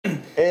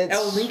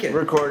It's Lincoln.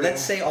 recording.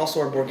 Let's say also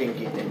our board game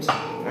geek names.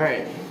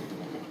 Alright.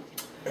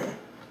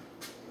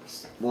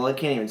 Well, I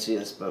can't even see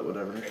us, but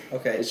whatever.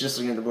 Okay. It's just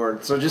looking at the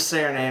board. So just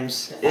say our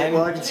names.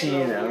 Well, I can see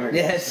you now.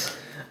 Yes.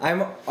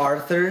 I'm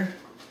Arthur,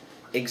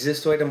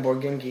 Existoid and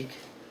Board Game Geek.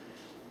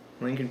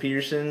 Lincoln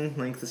Peterson,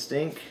 Link the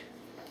Stink.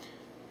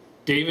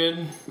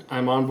 David,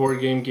 I'm on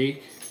Board Game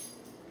Geek.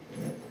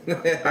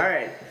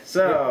 Alright,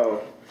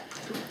 so...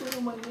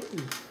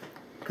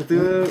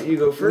 Cthulhu, you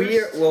go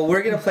first.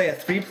 We're going to play a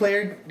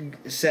 3-player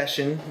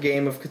session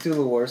game of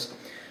Cthulhu Wars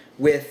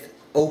with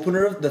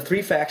opener of the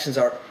 3 factions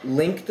are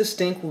Link the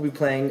Stink will be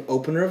playing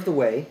Opener of the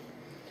Way.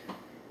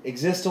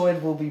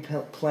 Existoid will be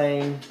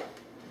playing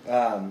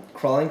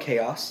Crawling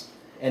Chaos.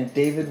 And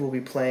David will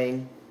be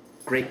playing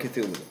Great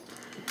Cthulhu.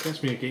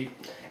 Pass me a gate.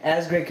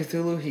 As Great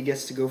Cthulhu, he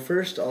gets to go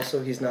first.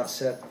 Also, he's not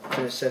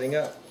finished setting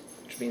up,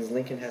 which means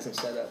Lincoln hasn't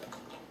set up.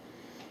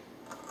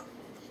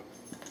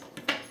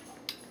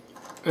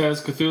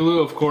 As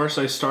Cthulhu, of course,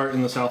 I start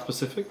in the South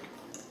Pacific.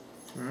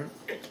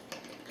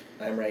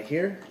 I'm right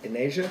here in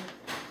Asia.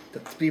 The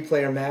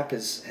 3-player map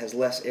has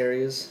less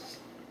areas.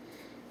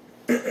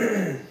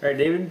 Alright,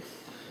 David.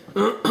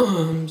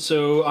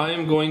 So I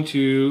am going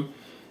to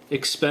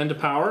expend a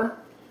power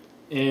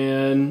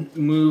and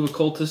move a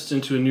cultist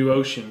into a new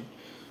ocean.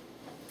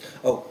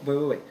 Oh,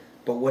 wait.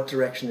 But what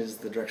direction is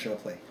the direction of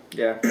play?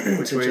 Yeah.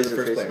 Which way you're is the it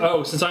first facing? player.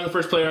 Oh, since I'm the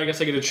first player, I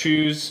guess I get to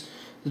choose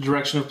the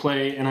direction of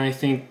play, and I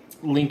think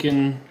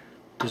Lincoln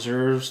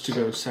deserves to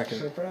go second.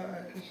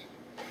 Surprise.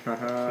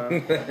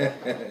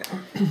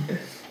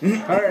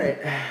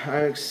 Alright,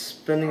 I'm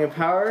expending a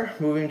power,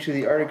 moving to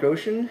the Arctic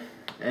Ocean,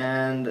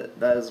 and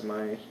that is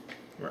my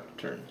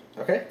turn.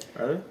 Okay.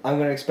 Arthur? I'm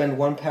going to expend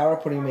 1 power,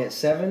 putting me at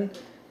 7,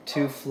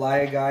 to fly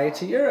a guy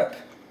to Europe.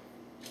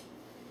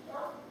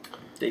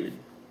 David.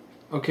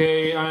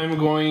 Okay, I'm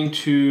going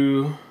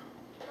to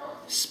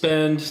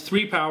spend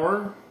 3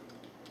 power,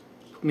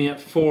 put me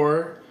at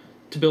 4,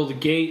 to build a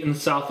gate in the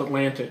South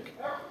Atlantic.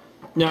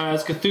 Now,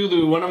 as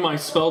Cthulhu, one of my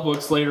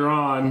spellbooks later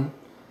on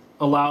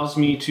allows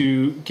me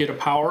to get a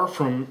power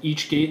from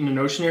each gate in an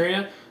ocean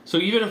area. So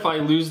even if I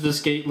lose this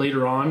gate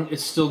later on,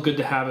 it's still good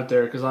to have it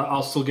there because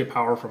I'll still get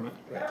power from it.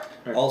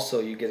 Right. Also,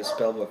 you get a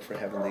spellbook for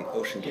having the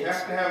ocean You gates.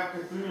 have to have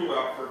Cthulhu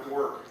out for it to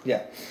work.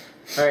 Yeah.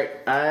 Alright,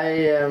 I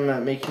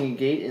am making a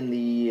gate in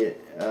the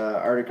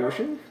Arctic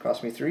Ocean.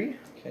 Cost me 3.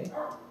 Okay.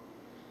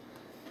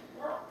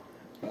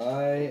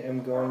 I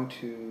am going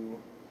to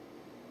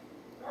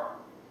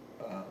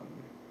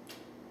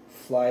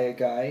fly a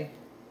guy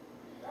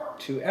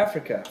to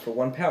Africa for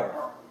 1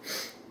 power.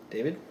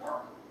 David?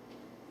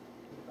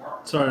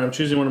 Sorry, I'm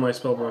choosing one of my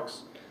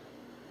spellbooks.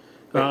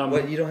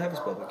 Wait, you don't have a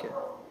spellbook yet.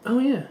 Oh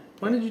yeah,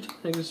 why did you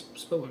take this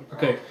spellbook?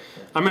 Okay,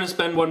 I'm going to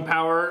spend 1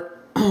 power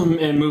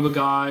and move a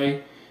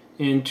guy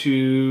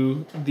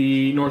into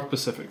the North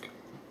Pacific.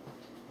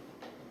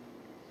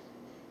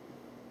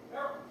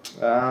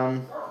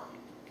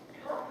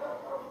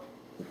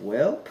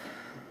 Welp.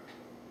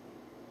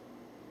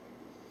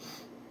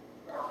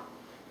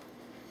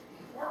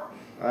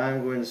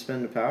 I'm going to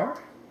spend a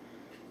power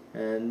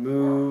and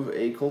move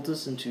a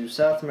cultist into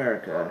South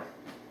America.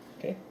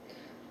 Okay.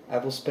 I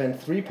will spend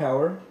 3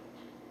 power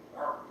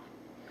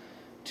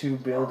to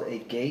build a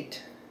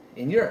gate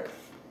in Europe.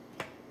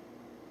 You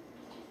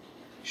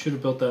should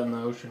have built that in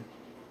the ocean.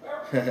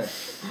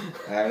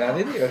 I'm not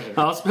in the ocean.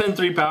 I'll spend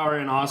 3 power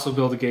and also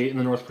build a gate in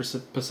the North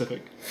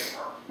Pacific.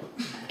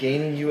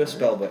 Gaining you a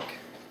spellbook.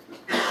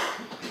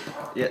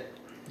 Yeah.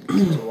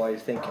 So while you're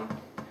thinking,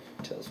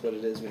 tell us what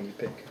it is when you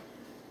pick.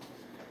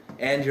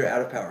 And you're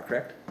out of power,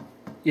 correct?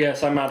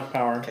 Yes, I'm out of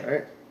power. Okay.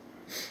 Alright.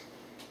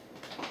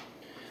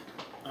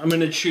 I'm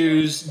going to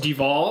choose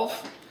Devolve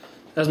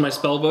as my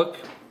spellbook.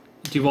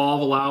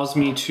 Devolve allows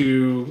me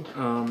to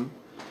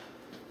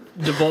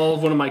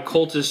devolve one of my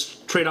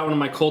cultists, trade out one of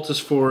my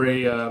cultists for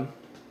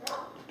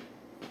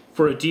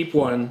a deep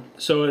one.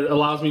 So it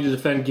allows me to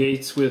defend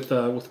gates with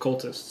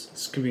cultists.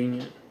 It's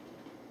convenient.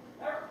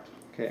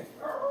 Okay.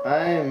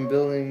 I am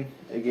building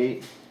a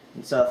gate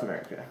in South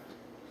America.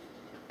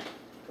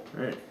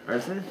 Alright,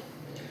 Arthur?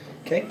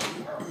 Okay.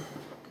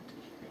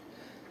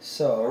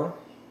 So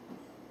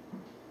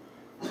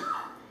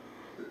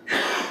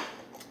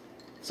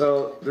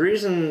the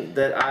reason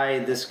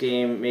that this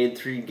game made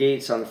 3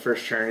 gates on the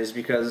first turn is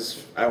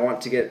because I want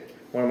to get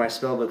one of my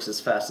spellbooks as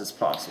fast as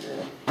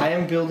possible. I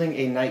am building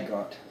a Night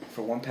Gaunt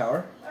for 1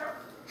 power.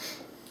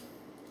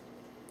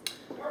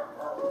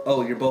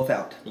 Oh, you're both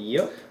out.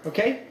 Yep.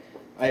 Okay.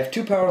 I have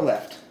 2 power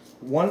left.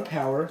 1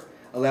 power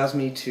allows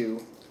me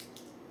to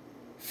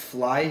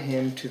fly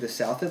him to the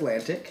South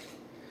Atlantic.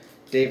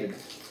 David,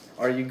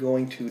 are you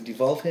going to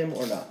devolve him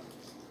or not?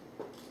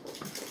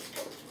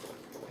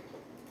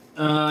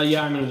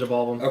 Yeah, I'm going to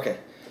devolve him. Okay.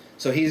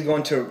 So he's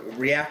going to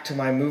react to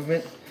my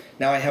movement.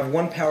 Now I have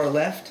 1 power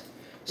left.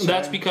 So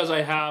That's because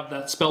I have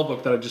that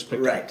spellbook that I just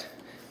picked up. Right.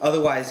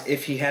 Otherwise,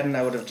 if he hadn't,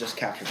 I would have just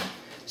captured him.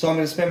 So I'm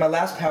going to spend my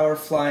last power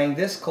flying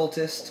this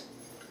cultist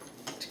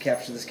to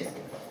capture this game.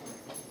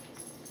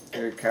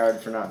 You're a coward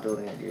for not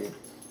building a gate.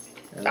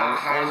 And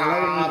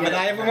But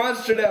I have a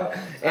monster now.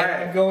 And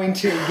I'm going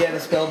to get a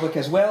spellbook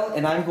as well,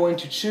 and I'm going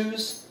to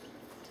choose,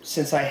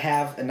 since I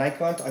have a Night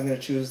Gaunt, I'm going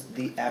to choose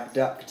the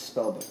Abduct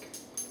spellbook.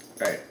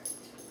 Alright.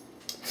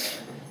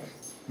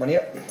 Money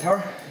up,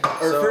 power?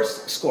 Or So-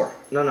 first, score.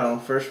 No.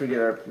 First we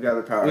gather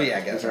power. Oh, yeah,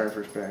 gather This is our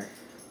power. first pair.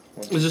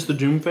 Is this the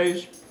Doom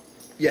phase?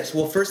 Yes,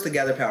 well, first the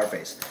gather power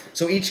phase.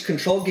 So each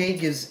control gate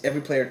gives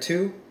every player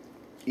 2,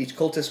 each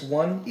cultist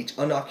 1, each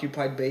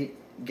unoccupied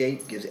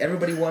gate gives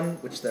everybody 1,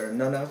 which there are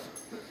none of.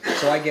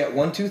 So I get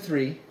 1, 2,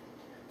 3,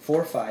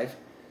 4, 5,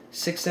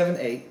 6, 7,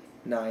 8,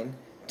 9,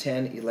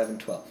 10, 11,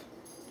 12.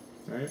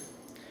 Alright.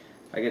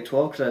 I get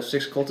 12 because I have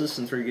 6 cultists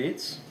and 3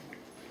 gates.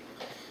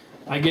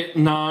 I get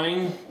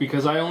 9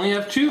 because I only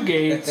have 2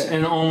 gates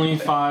and only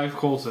 5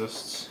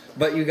 cultists.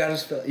 But you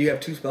got you have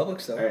 2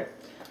 spellbooks though. Alright.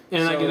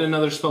 And I So- get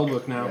another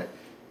spellbook now. Right.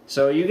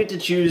 So you get to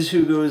choose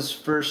who goes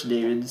first,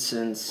 David,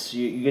 since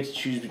you get to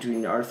choose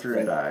between Arthur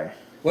and I.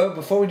 Well,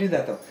 before we do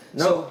that though.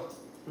 No.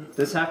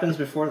 This happens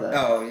before that.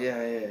 Oh, yeah.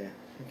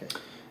 Okay.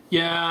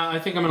 Yeah, I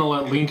think I'm going to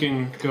let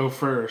Lincoln go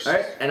first.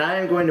 Alright, and I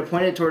am going to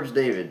point it towards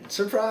David.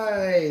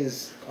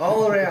 Surprise!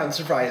 All around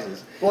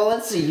surprises. Well,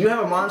 let's see. You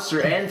have a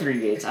monster and 3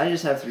 gates. I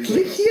just have 3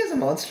 gates. He has a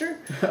monster?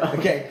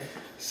 Okay.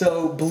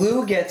 So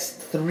blue gets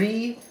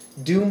 3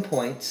 doom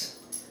points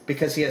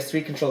because he has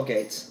 3 control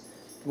gates.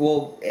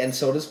 Well, and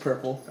so does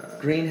purple.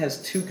 Green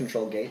has 2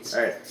 control gates.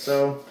 Alright,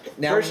 so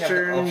Now we first have the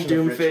option turn, of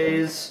Doom ritual.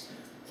 phase.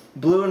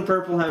 Blue and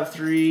purple have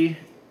 3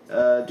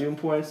 Doom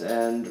points,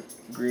 and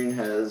green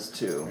has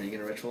 2. Are you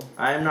gonna ritual?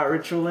 I am not Are you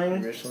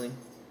ritualing. ritualing?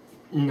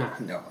 Nah.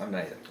 No, I'm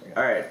not either. Okay.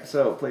 Alright,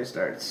 so play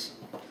starts.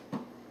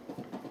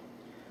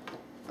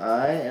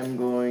 I am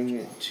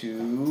going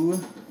to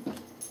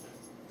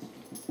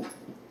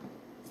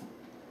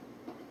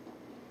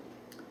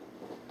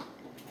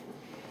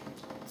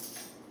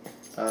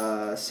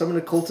summon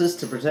a cultist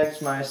to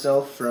protect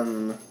myself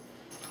from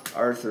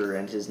Arthur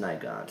and his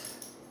Night Gaunt.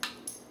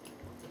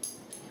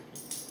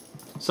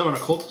 Summon a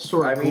cultist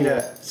or a I mean,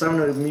 ghoul?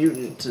 summon a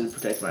mutant to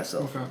protect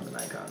myself Okay. from the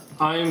Night Gaunt.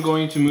 I am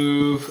going to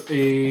move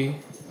a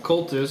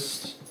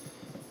cultist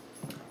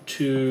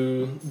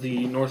to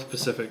the North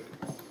Pacific.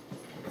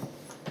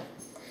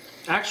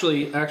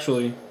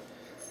 Actually,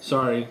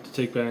 sorry to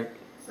take back.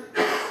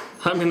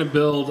 I'm going to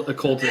build a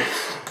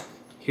cultist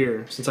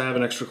here since I have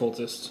an extra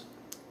cultist.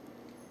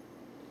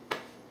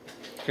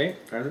 Okay,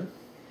 Arthur.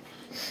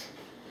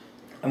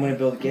 I'm gonna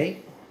build a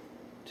gate.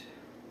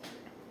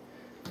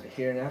 Right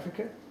here in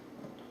Africa.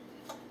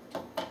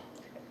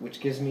 Which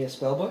gives me a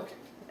spellbook.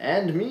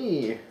 And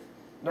me.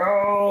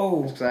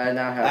 No! Because I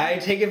now have I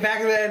take it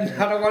back then.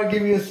 I don't want to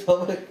give you a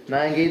spellbook.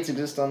 9 gates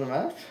exist on the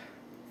map.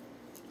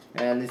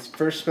 And the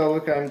first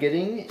spellbook I'm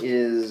getting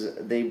is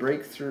They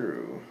Break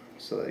Through.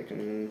 So I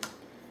can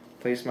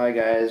place my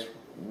guys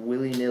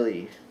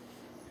willy-nilly.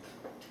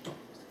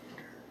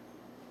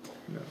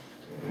 No.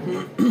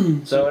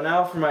 So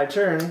now for my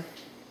turn.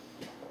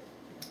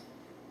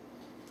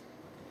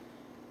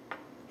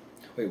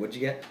 Wait, what'd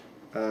you get?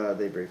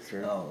 They Break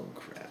Through. Oh,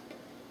 crap.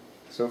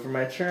 So for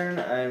my turn,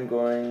 I'm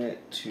going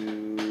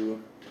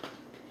to...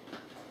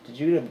 Did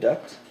you get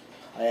Abduct?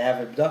 I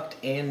have abduct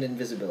and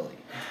invisibility.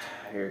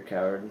 You're a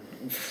coward.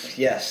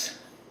 Yes.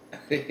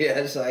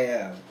 Yes, I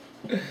am.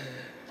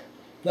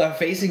 I'm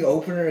facing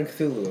opener and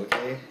Cthulhu,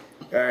 okay?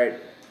 Alright.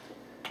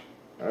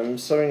 I'm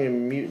summoning a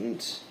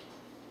mutant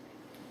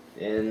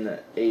in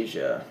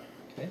Asia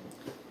Okay.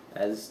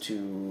 as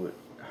to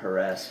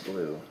harass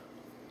blue.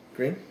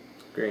 Green?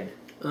 Green.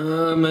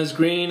 As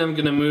green, I'm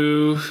going to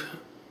move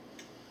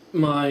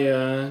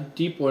my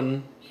deep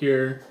one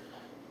here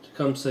to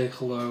come say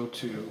hello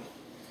to.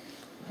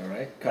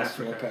 Alright, cost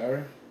more Africa.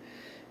 power.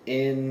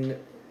 In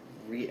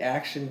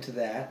reaction to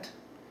that,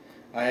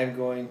 I am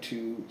going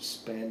to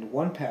spend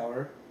 1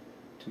 power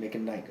to make a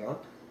Night Gaunt.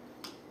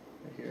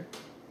 Right here.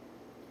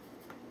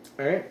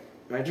 Alright,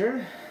 my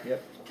turn.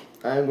 Yep.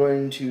 I'm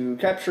going to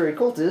capture a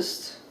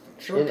cultist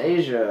in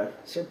Asia.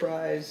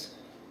 Surprise.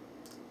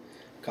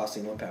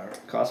 Costing 1 power.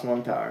 Cost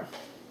 1 power.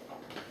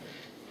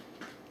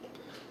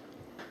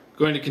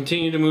 Going to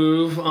continue to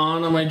move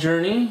on my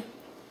journey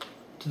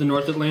to the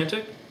North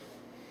Atlantic.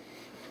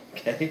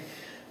 Okay.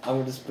 I'm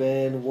going to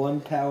spend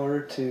 1 power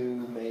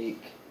to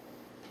make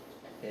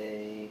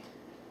another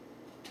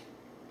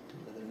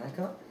Night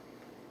Gaunt.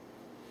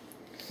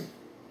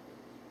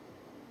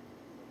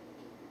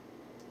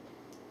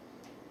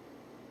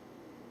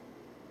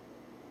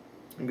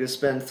 I'm going to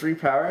spend 3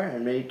 power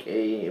and make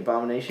a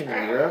abomination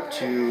in Europe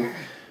to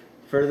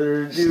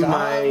further do Stop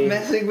my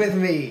messing with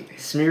me.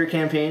 smear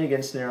campaign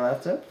against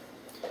Nyarlathotep.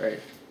 Right.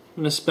 I'm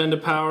going to spend a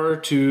power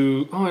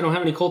to... Oh, I don't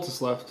have any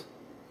cultists left. I'm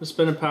going to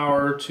spend a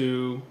power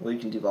to... Well, you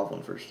can devolve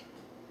one first.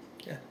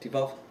 Yeah,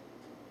 devolve.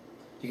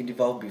 You can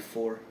devolve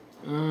before.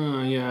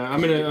 Yeah,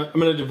 I'm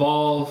gonna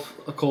devolve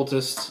a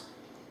cultist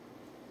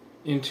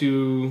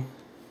into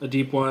a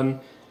deep one,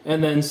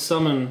 and then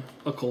summon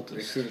a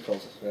cultist. Recruit a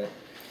cultist, right?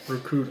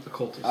 Recruit a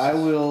cultist. I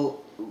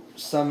will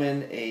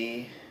summon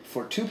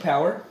for 2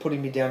 power,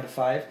 putting me down to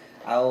 5.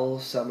 I'll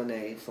summon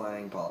a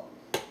flying polyp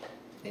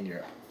in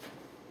Europe.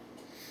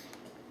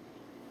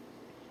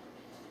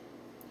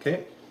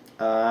 Okay.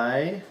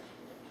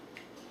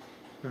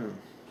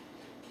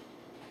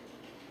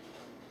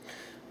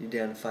 You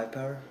down 5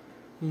 power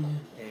Mm-hmm.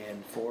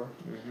 and 4.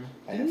 Mm-hmm.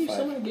 I Didn't have you 5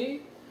 summon a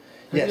gate?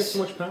 How do you have Yes. so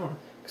much power?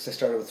 because I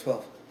started with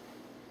 12.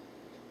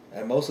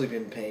 I've mostly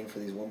been paying for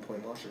these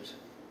 1-point monsters.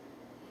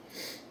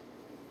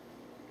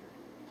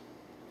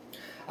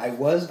 I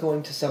was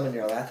going to summon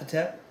your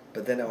Nyarlathotep,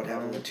 but then I would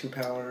have him with 2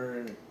 power,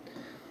 and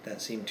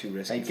that seemed too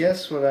risky. I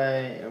guess what I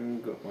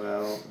am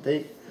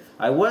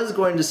I was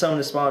going to summon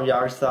a small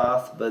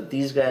Yogg-Sothoth, but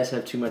these guys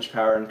have too much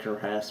power and can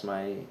harass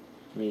me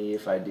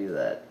if I do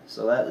that.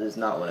 So that is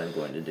not what I'm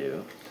going to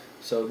do.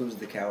 So who's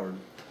the coward?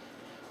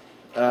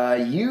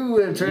 You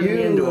have turned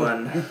me into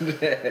one.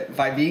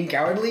 By being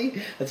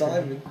cowardly? That's all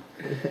I've been.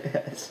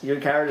 Yes, you're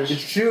cowardice.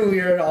 It's true.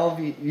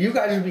 You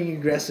guys are being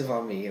aggressive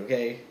on me.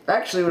 Okay.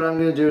 Actually, what I'm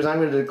going to do is I'm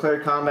going to declare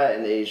combat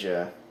in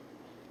Asia.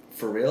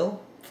 For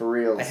real? For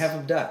reals. I have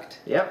abduct.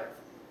 Yep.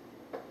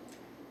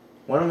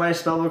 One of my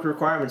spellbook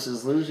requirements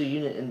is lose a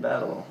unit in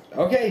battle.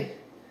 Okay.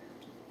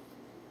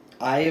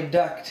 I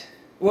abduct.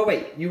 Well,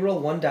 wait. You roll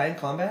 1 die in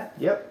combat?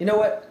 Yep. You know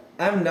what?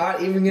 I'm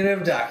not even gonna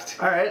abduct.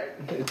 All right.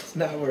 It's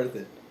not worth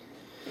it.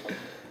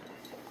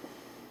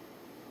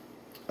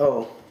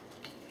 Oh,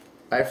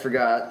 I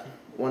forgot.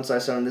 Once I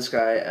summon this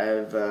guy, I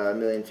have a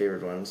million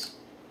favored ones.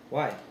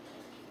 Why?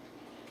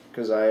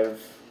 Because I have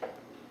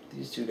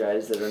these 2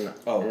 guys that are not.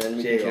 Oh, and then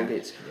we yeah, control yeah.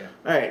 gates. Yeah.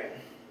 All right.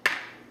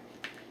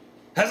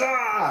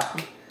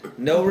 Huzzah!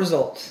 No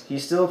results. He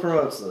still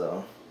promotes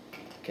though.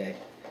 Okay.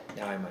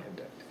 Now I might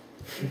abduct.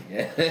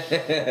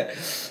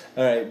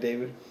 All right,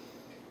 David.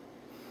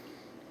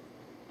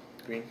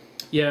 Green.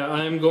 Yeah,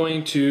 I'm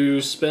going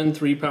to spend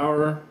 3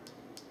 power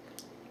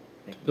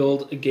to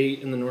build a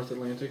gate in the North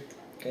Atlantic.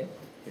 Okay.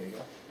 Here you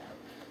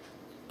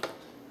go.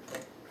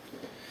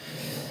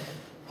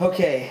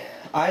 Okay.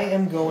 I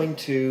am going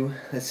to.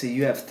 Let's see.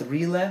 You have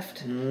 3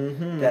 left.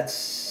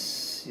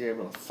 Mm-hmm. You're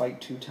able to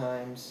fight 2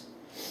 times.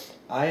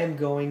 I am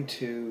going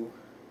to.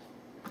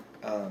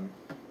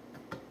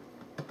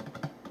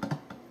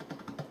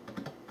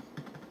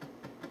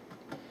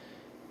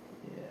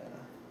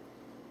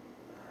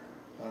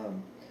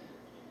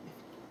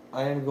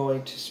 I am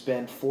going to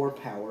spend 4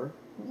 power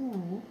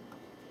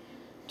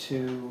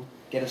to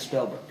get a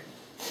spell book,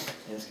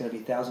 and it's going to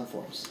be 1,000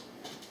 Forms.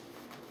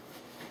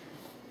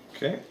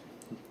 Okay.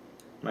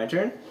 My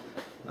turn.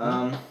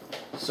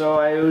 So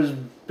I was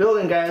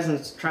building guys and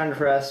trying to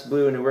harass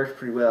blue, and it worked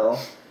pretty well,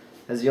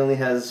 as he only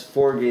has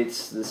 4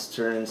 gates this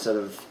turn instead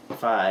of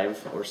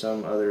 5 or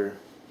some other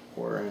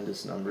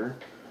horrendous number.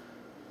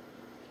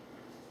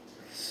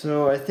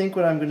 So I think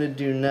what I'm going to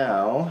do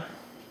now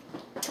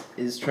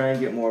is try and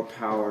get more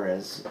power,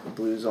 as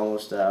blue's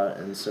almost out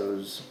and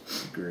so's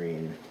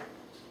green.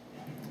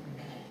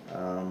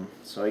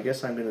 So I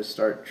guess I'm going to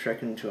start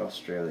trekking to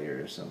Australia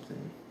or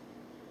something.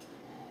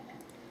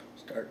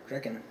 Start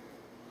trekking.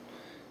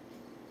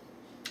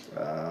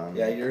 Yeah,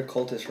 Yeah, your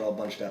cultists are all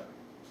bunched up.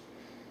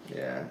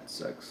 Yeah, it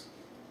sucks.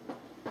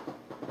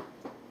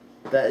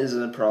 That is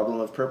a problem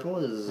of purple,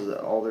 is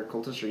that all their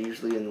cultists are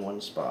usually in one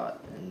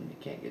spot and you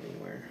can't get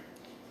anywhere.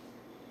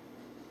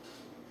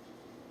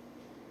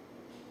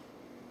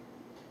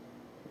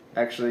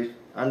 Actually,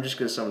 I'm just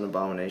going to summon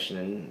Abomination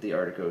in the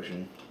Arctic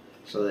Ocean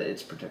so that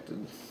it's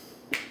protected.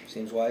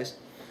 Seems wise.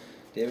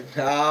 David?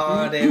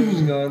 Ah, David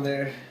was going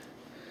there.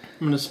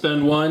 I'm going to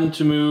spend 1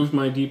 to move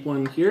my deep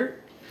one here.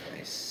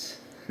 Nice.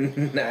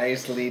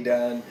 Nicely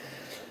done.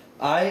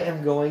 I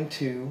am going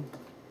to...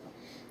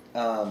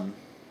 I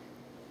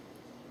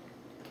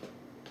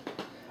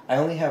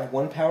only have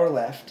 1 power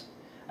left.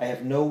 I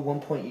have no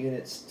 1-point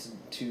units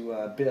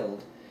to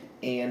build.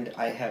 And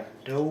I have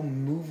no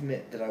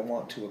movement that I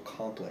want to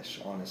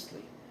accomplish,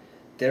 honestly.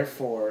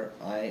 Therefore,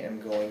 I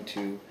am going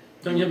to...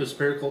 Don't you have a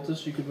spare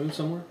cultist you could move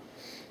somewhere?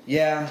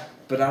 Yeah,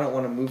 but I don't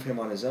want to move him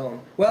on his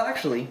own. Well,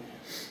 actually,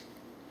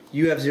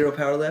 you have 0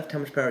 power left. How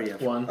much power do you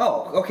have? 1.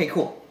 Oh, okay,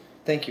 cool.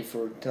 Thank you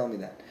for telling me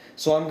that.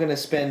 So I'm going to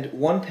spend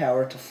 1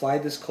 power to fly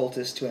this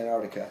cultist to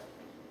Antarctica,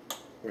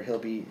 where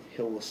he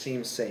will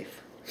seem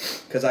safe.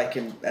 Because I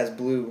can, as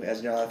blue,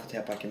 as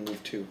Nyarlathotep, I can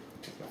move 2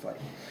 with my flight.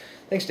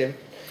 Thanks, David.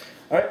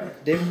 All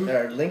right,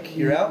 David, Link,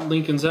 you're out.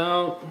 Lincoln's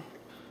out.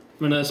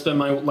 I'm going to spend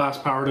my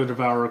last power to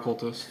devour a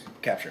cultist.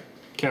 Capture.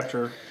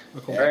 Capture a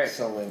cultist. Alright,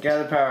 Excellent.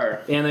 gather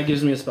power. And that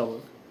gives me a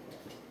spellbook.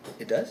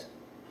 It does?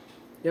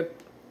 Yep.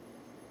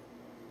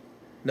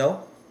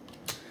 No?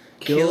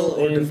 Kill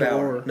or and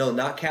devour. devour. No,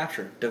 not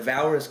capture.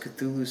 Devour is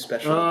Cthulhu's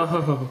special.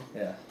 Oh.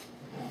 Yeah.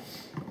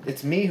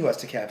 It's me who has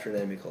to capture an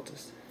enemy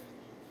cultist.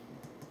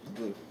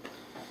 Blue.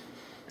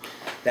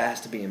 That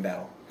has to be in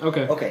battle.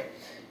 Okay. Okay.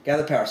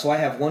 Gather power. So I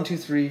have 1, 2,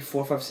 3,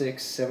 4, 5,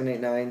 6, 7,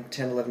 8, 9,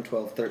 10, 11,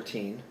 12,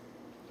 13.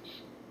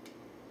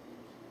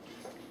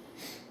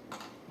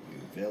 You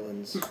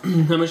villains.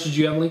 How much did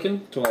you have,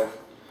 Lincoln? 12.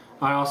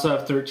 I also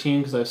have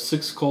 13 because I have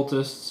 6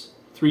 cultists,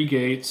 3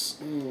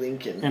 gates,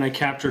 Lincoln. and I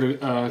captured a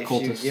If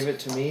cultist. you give it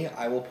to me,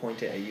 I will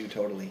point it at you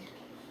totally.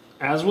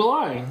 As will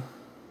I.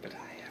 But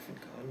I haven't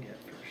gone yet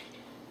first.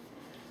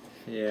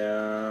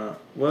 Yeah,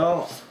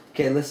 well...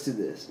 Okay, let's do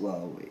this.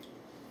 Well, wait.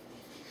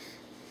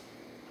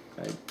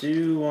 I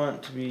do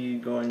want to be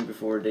going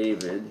before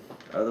David.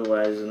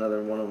 Otherwise,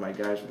 another one of my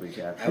guys will be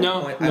captured. I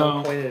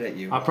will point it at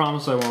you. I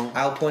promise I won't.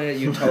 I'll point it at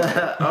you totally.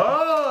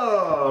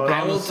 Oh!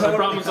 I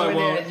promise I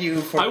won't. At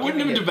you for I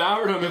wouldn't have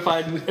devoured him if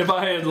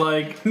I had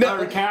like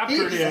never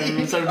captured him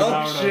instead of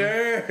devoured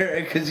him.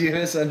 Sure, because you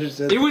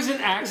misunderstood. It was an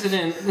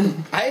accident.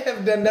 I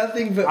have done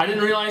nothing but. I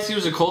didn't realize he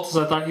was a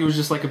cultist. I thought he was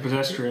just like a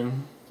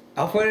pedestrian.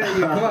 I'll point it at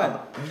you. Come on.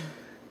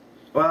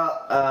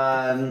 Well,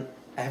 I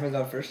haven't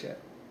gone first yet.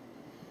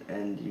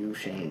 and you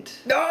shan't.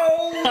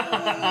 No! You're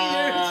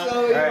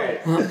so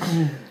evil.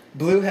 Alright.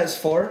 Blue has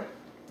 4.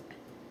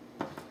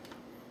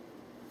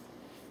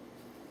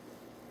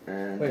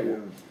 And Wait, you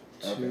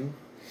have 2. Okay.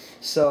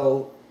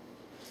 So,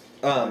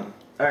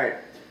 Alright.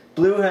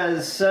 Blue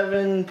has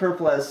 7,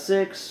 purple has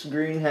 6,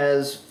 green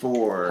has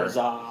 4.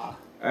 Huzzah.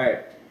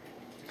 Alright.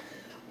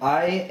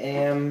 I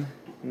am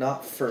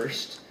not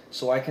first,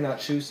 so I cannot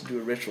choose to do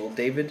a ritual.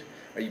 David,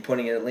 are you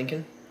pointing it at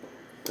Lincoln?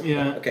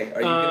 Yeah. Okay,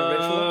 are you going to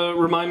ritual?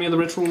 Remind me of the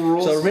ritual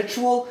rules. So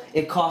ritual,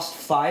 it costs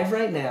 5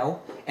 right now,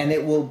 and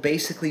it will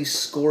basically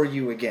score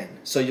you again.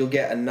 So you'll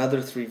get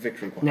another 3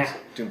 victory points. Nah.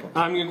 Doom points.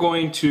 I'm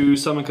going to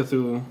summon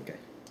Cthulhu. Okay.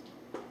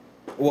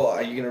 Well,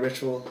 are you going to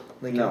ritual,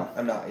 Lincoln? No.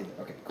 I'm not either.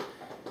 Okay, cool.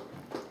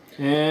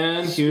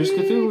 And here's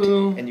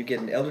Cthulhu. And you get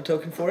an elder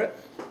token for it,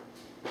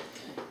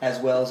 as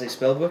well as a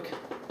spell book.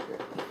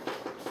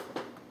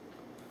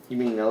 You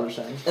mean Elder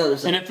Sign?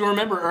 And if you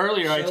remember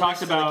earlier, I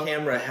talked about the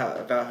camera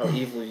about how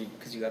evil you,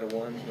 because you got a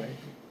 1, right?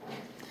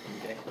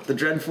 Okay. The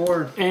Dread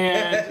 4.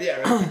 and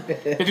Yeah,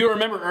 right. if you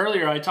remember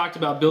earlier, I talked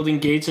about building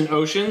gates and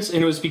oceans,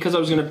 and it was because I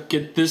was going to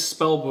get this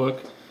spell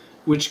book,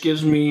 which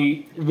gives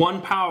me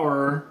 1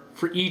 power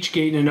for each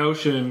gate in an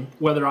ocean,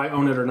 whether I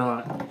own it or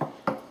not.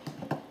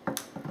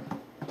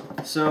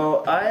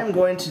 So I am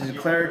going to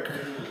declare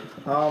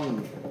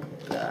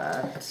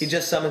combat. He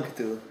just summoned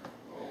Cthulhu.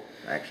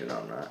 Actually,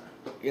 no, I'm not.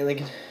 Yeah,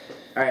 Lincoln.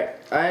 Alright,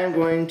 I am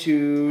going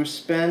to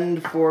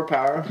spend 4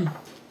 power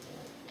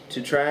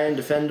to try and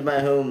defend my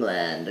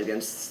homeland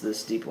against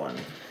this deep one.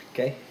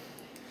 Okay.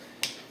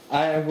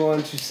 I am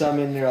going to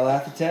summon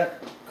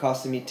Nyarlathotep,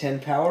 costing me 10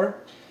 power.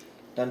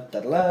 Dun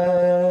dun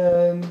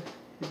dun.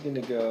 He's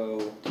gonna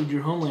go Dude,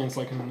 your homeland's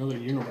like in another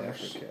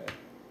universe. Africa.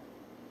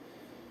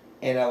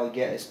 And I will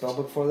get a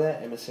spellbook for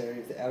that, Emissary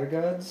of the Outer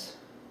Gods.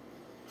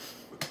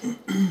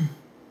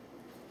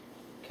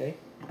 Okay.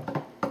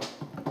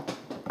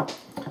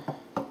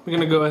 We're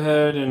going to go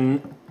ahead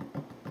and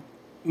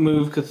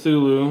move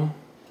Cthulhu.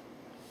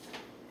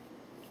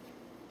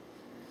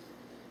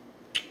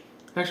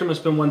 Actually, I'm going to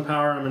spend 1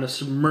 power. I'm going to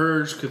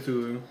submerge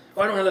Cthulhu.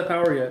 Oh, I don't have that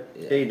power yet.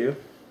 Yeah, you do.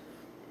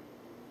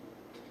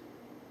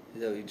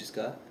 Is that what you just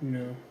got?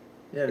 No.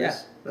 Yeah, it Yeah.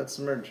 is. That's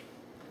Submerge.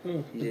 Oh,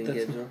 You didn't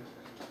that's- get it?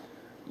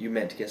 You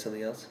meant to get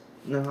something else?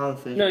 No, I'm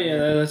finished. No,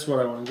 yeah, that's what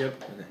I want to get.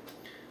 Okay.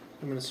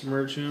 I'm going to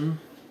submerge him.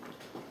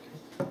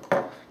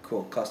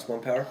 Cool. Cost 1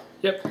 power?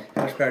 Yep.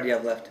 How much power do you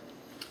have left?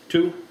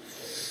 2.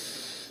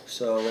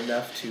 So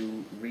enough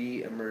to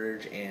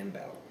re-emerge and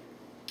battle.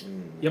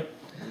 Yep.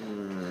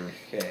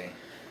 Okay.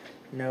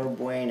 No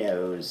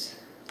buenos.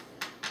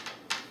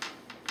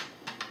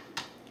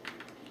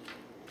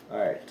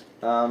 Alright.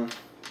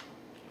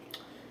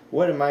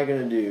 What am I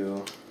gonna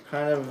do?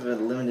 Kind of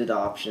limited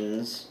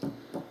options.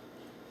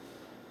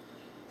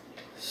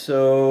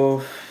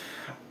 So,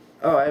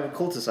 I have a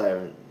cultist I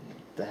haven't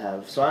to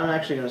have. So I'm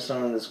actually gonna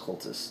summon this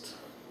cultist,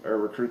 or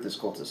recruit this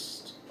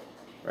cultist,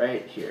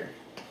 right here.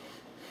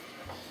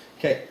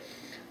 Okay.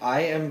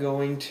 I am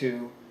going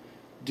to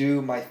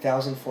do my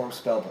 1,000 form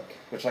spellbook,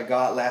 which I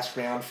got last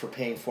round for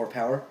paying 4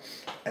 power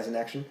as an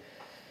action.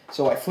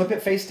 So I flip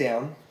it face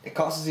down. It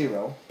costs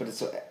 0, but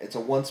it's a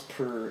once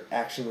per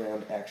action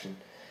round action,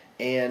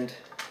 and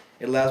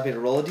it allows me to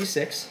roll a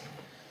d6.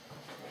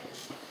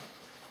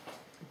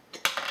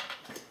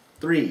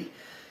 3.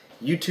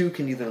 You two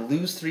can either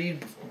lose 3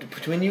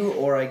 between you,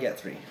 or I get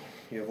 3.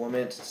 You have 1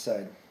 minute to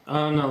decide.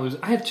 I'm not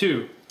losing. I have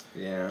 2.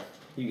 Yeah,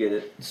 you get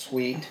it.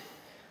 Sweet.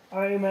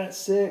 I'm at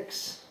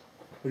 6.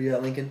 What do you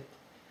got, Lincoln?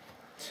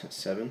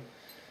 7.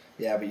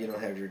 Yeah, but you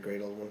don't have your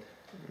great old one.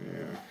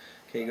 Yeah.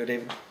 Okay, go,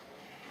 David.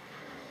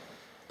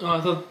 Oh,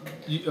 I thought.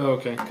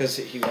 Okay. Because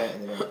he went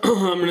and then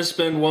I'm going to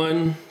spend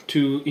 1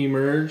 to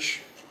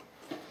emerge.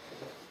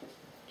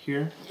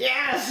 Here.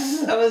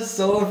 Yes! I was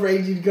so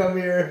afraid you'd come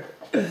here.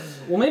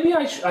 Well, maybe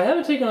I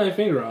haven't taken my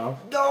finger off.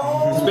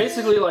 No! It's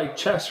basically like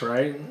chess,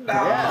 right?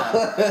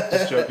 Yeah.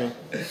 Just joking.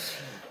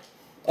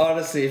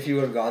 Honestly, if you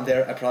would have gone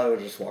there, I probably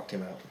would have just walked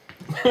him out.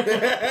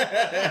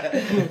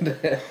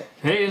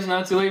 Hey, it's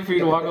not too late for you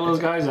to walk all those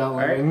guys out.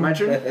 Alright, my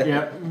turn?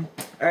 Yep.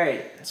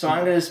 Alright, so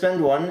I'm going to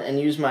spend 1 and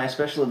use my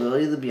special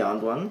ability, the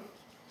Beyond one.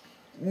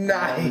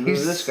 And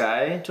move this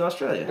guy to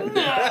Australia.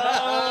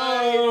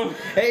 No!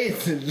 Hey,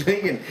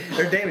 Lincoln,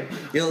 or David,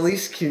 you'll at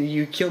least, can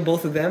you kill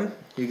both of them?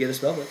 You get a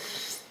spellbook.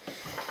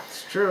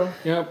 It's true.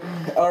 Yep.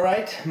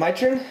 Alright, my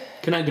turn?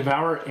 Can I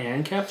devour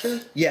and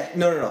capture? Yeah,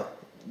 no.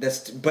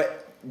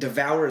 But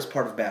devour is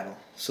part of battle.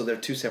 So they're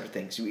 2 separate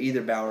things. You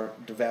either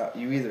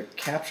you either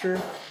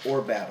capture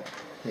or battle.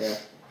 Yeah.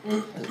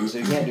 So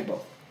you can't do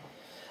both.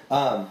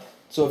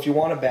 So if you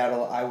want to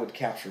battle, I would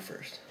capture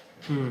first.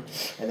 And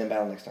then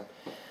battle next time.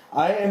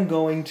 I am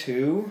going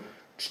to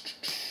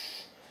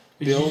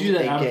Did build you do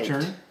that a out gate. of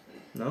turn?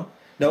 No?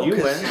 No, You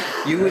because win.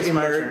 you That's my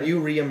emerge, turn. you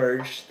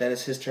re-emerge, then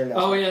it's his turn now.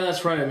 Oh, yeah,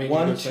 that's right. I mean,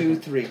 1, 2,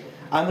 3.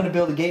 I'm going to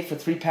build a gate for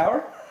 3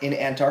 power in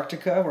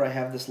Antarctica, where I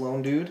have this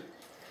lone dude.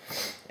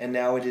 And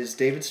now it is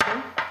David's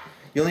turn.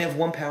 You only have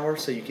 1 power,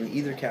 so you can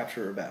either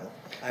capture or battle.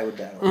 I would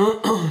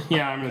battle.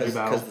 Yeah, I'm going to do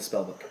battle. Because of the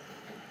spell book.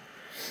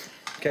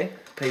 Okay,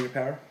 pay your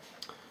power.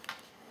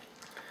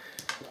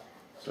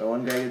 So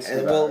one guy gets And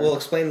devoured. we'll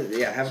explain.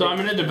 Have So I'm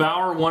going to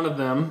devour one of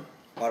them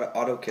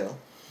auto kill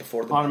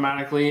before the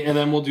automatically, and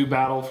then we'll do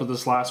battle for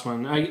this last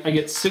one. I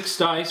get 6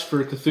 dice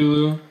for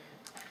Cthulhu.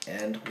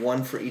 and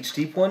 1 for each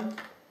deep one.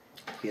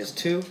 He has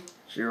 2. So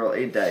you roll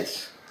 8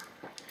 dice.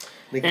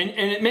 And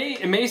it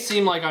may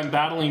seem like I'm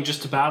battling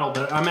just to battle,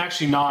 but I'm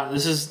actually not.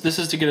 This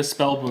is to get a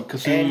spell book.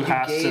 Cthulhu And you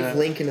has gave to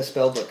Lincoln a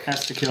spell book.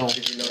 has to kill.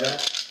 Did you know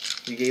that?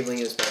 You gave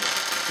Lincoln a spell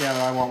book.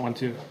 Yeah, I want one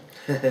too.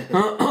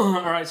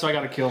 All right, so I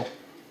got to kill.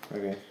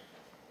 Okay.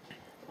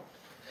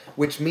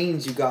 Which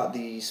means you got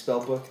the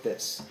spell book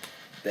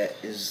that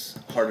is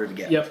harder to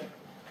get. Yep.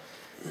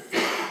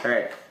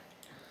 Alright.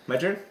 My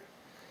turn?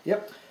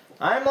 Yep.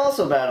 I'm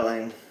also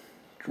battling.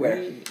 Where?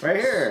 Right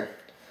here.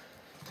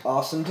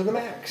 Awesome to the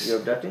max. You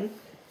abducting?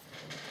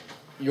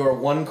 You're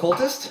 1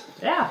 cultist?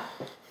 Yeah.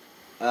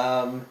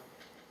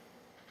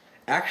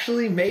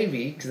 Actually,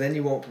 maybe, because then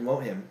you won't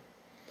promote him.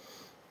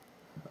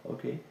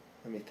 Okay.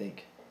 Let me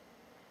think.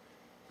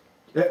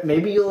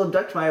 Maybe you'll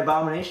abduct my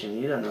abomination.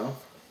 You don't know.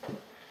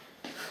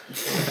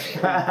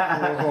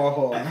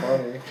 Oh,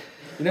 funny.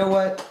 You know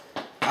what?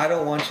 I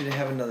don't want you to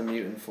have another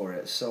mutant for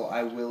it, so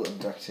I will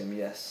abduct him,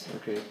 yes.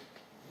 Okay.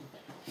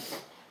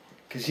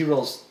 Because he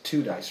rolls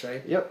 2 dice,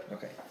 right? Yep.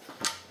 Okay.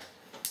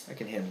 I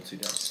can handle 2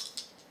 dice.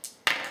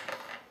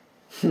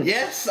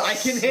 Yes, I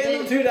can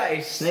handle 2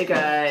 dice. Snake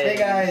eyes.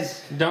 Snake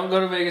eyes. Don't go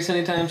to Vegas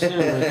anytime soon.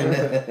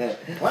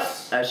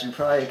 What? I should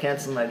probably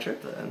cancel my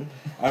trip then.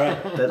 All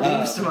right. That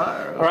leaves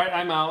tomorrow. All right,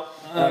 I'm out.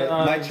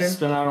 My turn?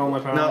 Spent out all my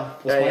power. No.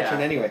 It's my turn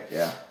anyway.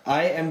 Yeah.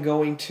 I am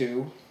going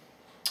to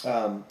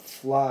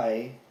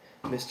fly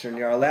Mr.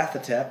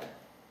 Nyarlathotep.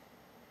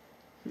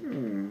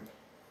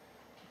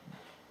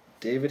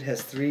 David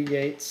has 3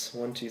 gates.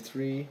 1, 2,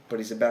 3. But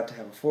he's about to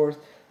have a 4th.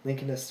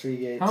 Lincoln has 3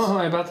 gates. How am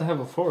I about to have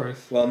a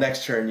 4th? Well,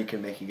 next turn you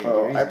can make a gate.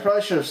 Oh, Very I easy.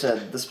 probably should have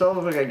said the spell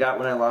book I got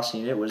when I lost a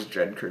unit was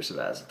Dread Curse of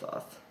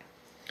Azathoth.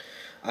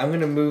 I'm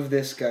going to move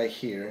this guy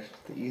here.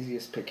 The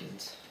easiest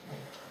pickings.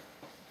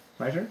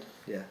 My turn?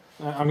 Yeah.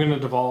 I'm going to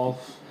devolve.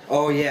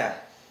 Oh, yeah.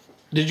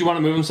 Did you want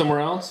to move him somewhere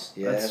else?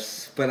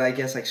 Yes. But I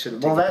guess I should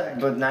have Well, taken it that.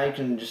 back. But now you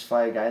can just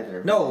fly a guy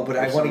there. No, but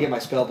I want to get my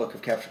spell book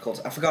of Capture Cults.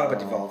 I forgot about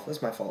Devolve.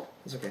 That's my fault.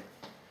 It's okay.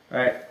 All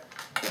right.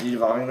 You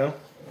devolving though?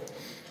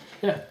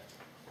 Yeah.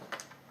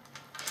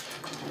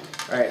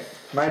 All right.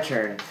 My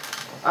turn.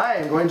 I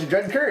am going to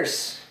Dread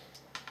Curse.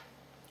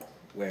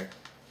 Where?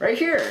 Right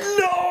here.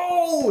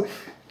 No!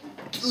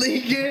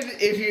 Lincoln,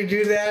 if you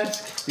do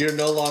that, you're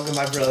no longer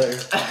my brother.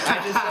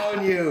 I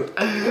disown you.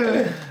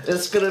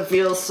 It's gonna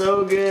feel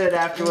so good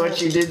after what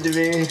you did to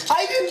me.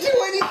 I didn't do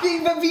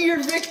anything but be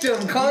your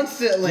victim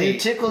constantly. You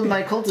tickled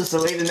my cultist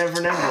away to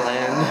Never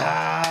Neverland.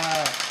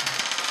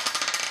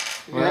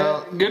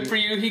 Well, good for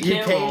you. He you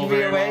can't pained roll me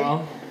very away?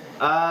 well.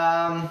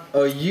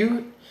 Oh,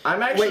 you...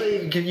 I'm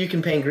actually. Wait, you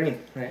can paint green.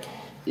 Right.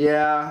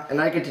 Yeah,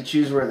 and I get to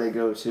choose where they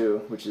go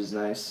too, which is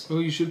nice. Oh,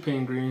 you should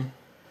paint green.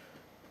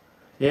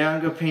 Yeah, I'm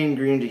gonna paint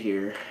green to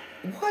here.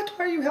 What?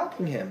 Why are you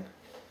helping him?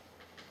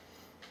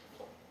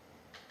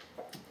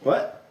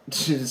 What?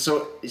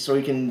 so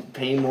we can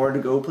pay more to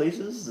go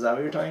places? Is that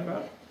what you're talking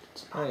about?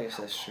 Oh, yes,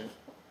 that's true.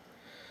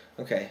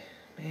 Okay.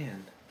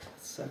 Man,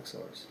 that sucks,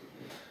 Ors.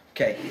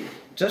 Okay,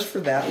 just for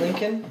that,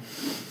 Lincoln,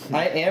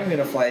 I am going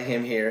to fly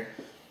him here.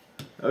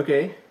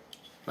 Okay.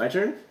 My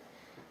turn?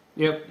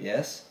 Yep.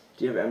 Yes?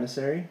 Do you have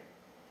emissary?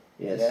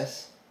 Yes.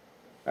 Yes?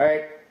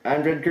 Alright,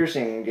 I'm Dread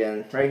Cursing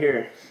again, right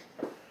here.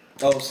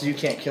 Oh, so you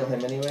can't kill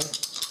him anyway?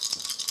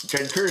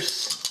 Dread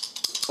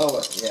Curse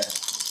Oh, yeah.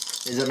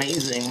 is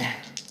amazing.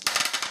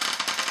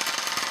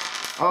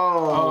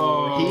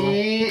 Oh,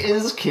 he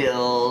is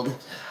killed.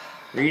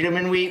 Read him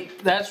and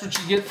weep. That's what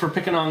you get for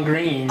picking on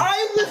green.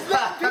 I was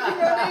not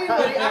picking on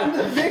anybody. I'm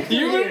the victim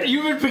here.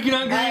 You've been picking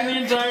on green the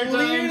entire time.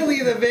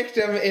 Clearly the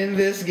victim in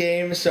this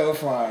game so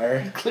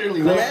far.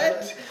 Clearly not.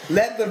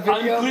 Let the victim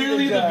I'm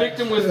clearly the judge.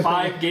 victim with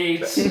 5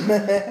 gates.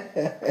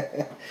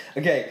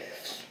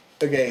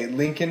 Okay,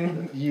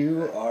 Lincoln,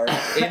 you are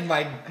in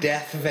my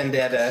death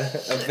vendetta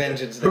of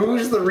vengeance.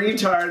 Who's the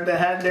retard that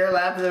had their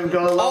lap of them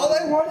go along? All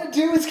I want to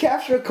do is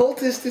capture a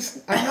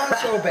cultist. I'm not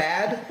so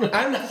bad.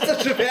 I'm not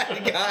such a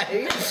bad guy.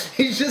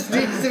 He just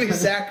needs to be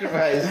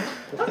sacrificed.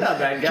 I'm not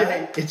that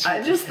guy. It's-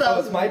 I just thought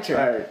it's my turn.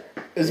 Alright.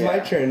 It's my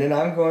turn, and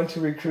I'm going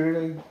to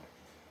recruit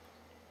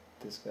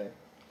this guy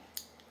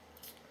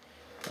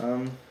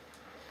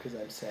because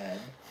I'm sad.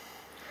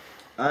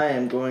 I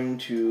am going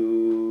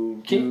to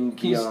do Can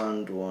you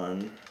Beyond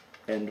One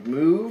and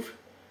move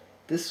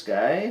this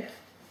guy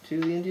to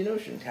the Indian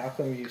Ocean. How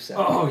come you suck?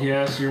 Oh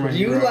yes, you're my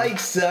You hero. like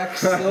suck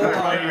so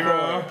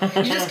hardcore.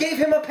 You just gave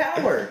him a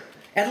power.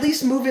 At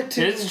least move it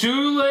to. It's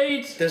too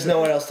late. There's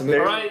nowhere else to move.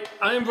 All right,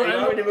 I've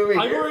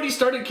already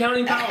started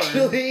counting power.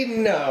 Actually,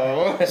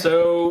 no.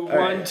 So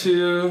right. 1,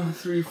 2,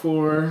 3,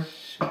 4,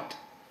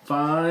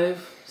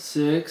 5,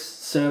 6,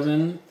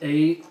 7,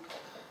 8.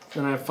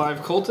 Then I have 5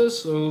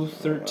 cultists, so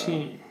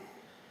 13.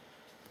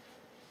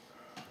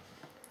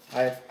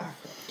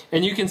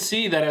 And you can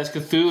see that as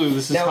Cthulhu,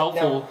 this is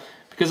helpful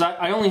because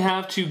I only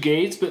have 2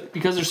 gates, but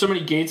because there's so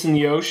many gates in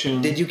the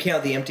ocean. Did you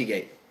count the empty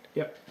gate?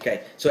 Yep.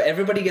 Okay, so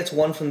everybody gets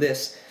 1 from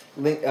this.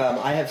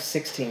 I have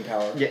 16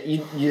 power. Yeah,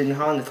 you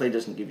Han the Clay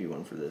doesn't give you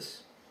 1 for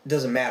this.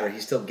 Doesn't matter. He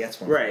still gets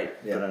 1. Right.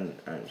 Yeah. But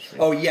I'm just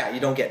Oh yeah, you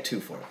don't get 2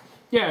 for it.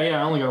 Yeah,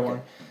 I only got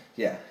 1.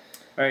 Yeah.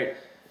 All right.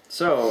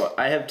 So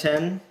I have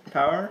 10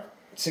 power.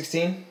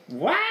 16.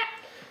 What?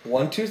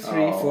 1, 2,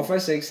 3, 4,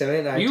 5, 6, 7,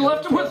 8, 9. You 10,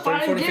 left him with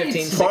 12, 13, 5 14, 15,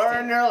 gates. 16. Pour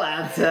on your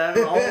laptop.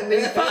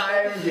 Only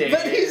 5 days.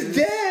 But he's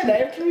dead. I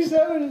have to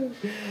resummon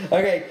him.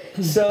 Okay,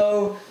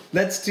 so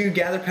let's do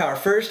gather power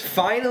first.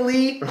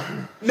 Finally,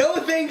 no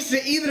thanks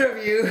to either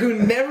of you who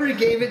never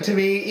gave it to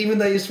me, even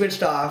though you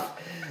switched off.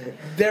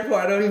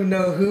 Therefore, I don't even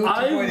know who to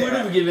I point would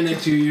at. have given it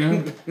to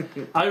you.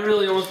 I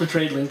really almost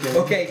betrayed Lincoln.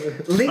 Okay,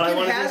 I Lincoln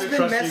wanted has him to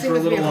been trust me messing for a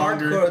with me little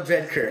longer. hardcore with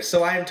Dread Curse,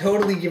 so I am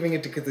totally giving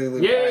it to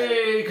Cthulhu.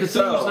 Yay! Cthulhu's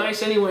So-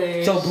 nice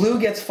anyway. So blue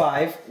gets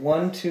 5.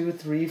 1, 2,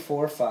 3,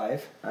 4,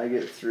 5. I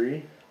get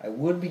 3. I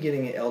would be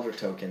getting an Elder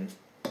Token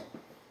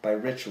by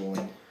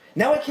ritualing.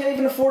 Now I can't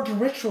even afford to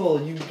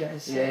ritual, you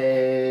guys.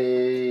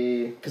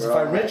 Yay. Because if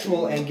I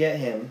ritual and get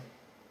him,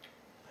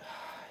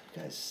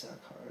 you guys suck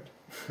hard.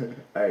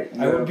 All right.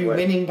 I would be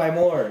winning by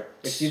more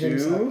if you didn't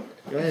 2. suck.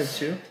 You only have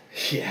 2.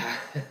 Yeah,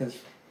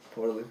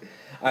 poorly.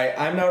 Alright,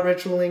 I'm not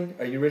ritualing.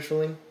 Are you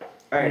ritualing?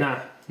 All right. Nah.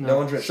 No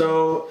one's ritualing.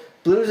 So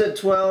blue's at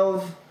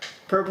 12,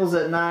 purple's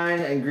at 9,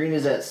 and green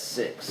is at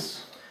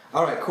 6.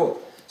 Alright,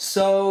 cool.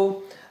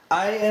 So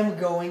I am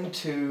going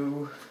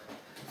to,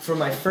 for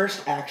my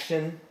first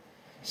action,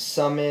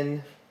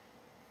 summon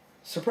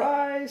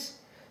surprise!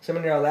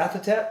 Summon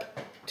Nyarlathotep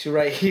to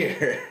right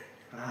here.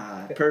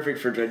 Ah, perfect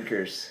for Dread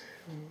Curse.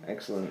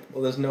 Excellent.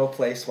 Well, there's no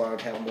place where I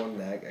would have more than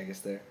that, I guess,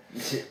 there.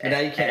 But now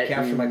you can't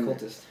capture my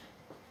cultist.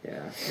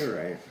 Yeah, you're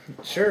right.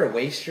 Sure,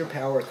 waste your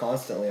power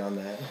constantly on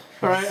that.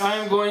 Alright, I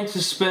am going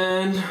to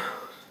spend...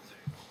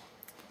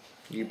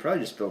 You could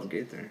probably just build a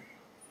gate there.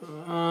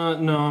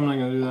 No, I'm not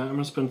going to do that. I'm going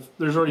to spend...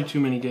 There's already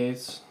too many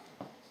gates.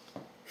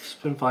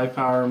 Spend 5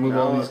 power, move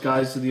all these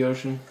guys to the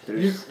ocean.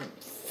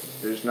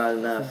 There's not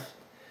enough.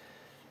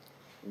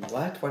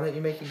 What? Why don't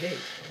you make a gate?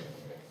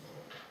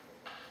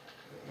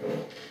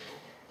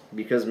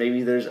 Because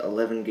maybe there's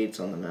 11 gates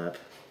on the map.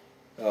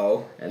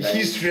 Oh. And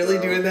He's really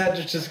doing that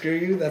just to screw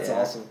you? That's Yeah.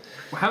 awesome.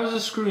 How is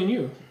this screwing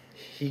you?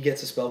 He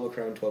gets a spellbook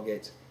around 12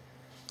 gates.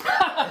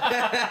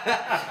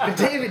 But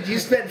David, you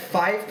spent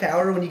 5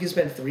 power when you can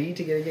spend 3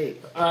 to get a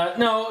gate.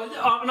 No,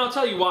 and I'll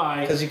tell you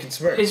why. Because you can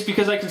submerge. It's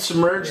because I can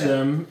submerge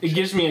them. It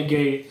gives me a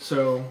gate,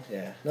 so...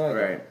 Yeah. No, I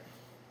Right.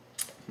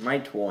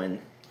 Might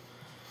win.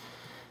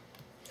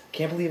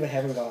 can't believe I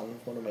haven't gotten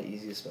one of my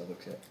easiest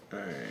spellbooks yet.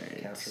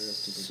 Alright. Capture of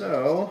stupid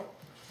So,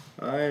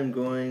 I'm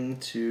going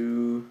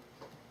to...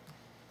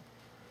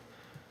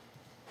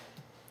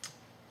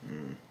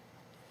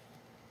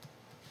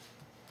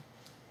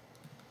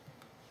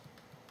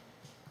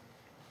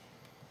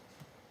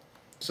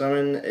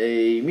 Summon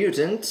a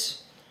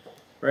mutant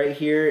right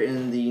here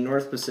in the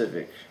North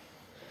Pacific.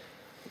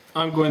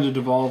 I'm going to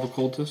devolve a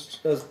cultist.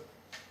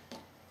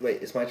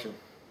 Wait, it's my turn.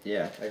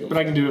 Yeah. But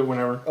I can do it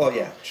whenever. Oh,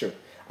 yeah, sure.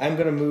 I'm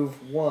going to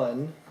move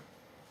 1.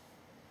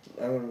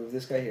 I'm going to move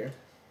this guy here.